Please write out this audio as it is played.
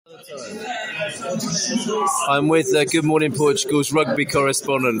I'm with Good Morning Portugal's rugby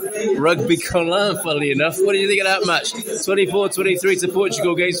correspondent, Rugby Colin, funnily enough. What do you think of that match? 24-23 to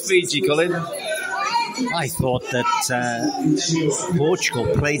Portugal against Fiji, Colin. I thought that Portugal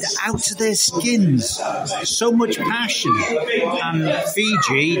played out of their skins. So much passion. And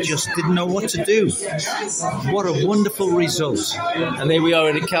Fiji just didn't know what to do. What a wonderful result. And here we are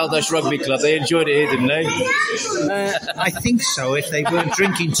in the Caldas Rugby Club. They enjoyed it here, didn't they? I think so, if they weren't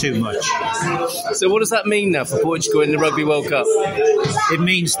drinking too much. So what does that mean now for Portugal in the Rugby World Cup? It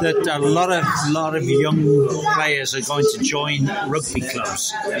means that a lot of young players are going to join rugby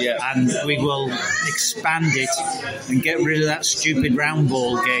clubs. Yeah. And we will expand it and get rid of that stupid round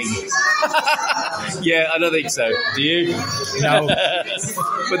ball game. Yeah, I don't think so. Do you? No.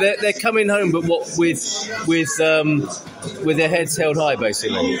 But they're coming home, but what with their heads held high,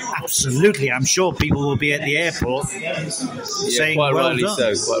 basically. Absolutely, I'm sure people will be at the airport saying, quite well rightly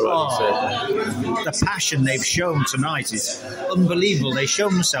done. so. Quite rightly so. The passion they've shown tonight is unbelievable. They show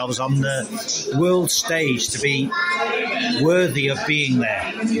themselves on the world stage to be worthy of being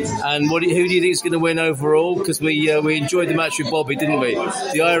there. And who do you think is going to win overall? Because we enjoyed the match with Bobby, didn't we?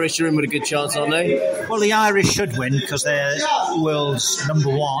 The Irish are in with a good chance, aren't they? Well, the Irish should win because they're world's number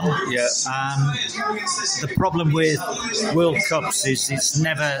one. Yeah. The problem with World Cups is it's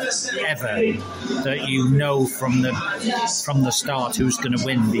never ever that you know from the start who's going to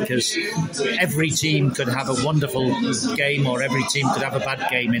win, because every team could have a wonderful game or every team could have a bad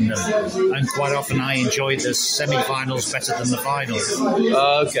game in them, and quite often I enjoy the semi-finals better than the final.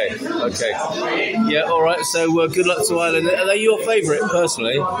 Okay. Yeah, all right. So good luck to Ireland. Are they your favourite,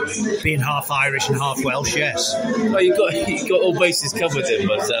 personally? Being half Irish and half Welsh, yes. Oh, you've got all bases covered then,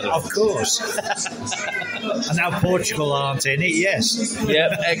 by the sound of it. Of course. And now Portugal aren't in it, yes.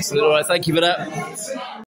 Yeah, excellent. All right, thank you for that.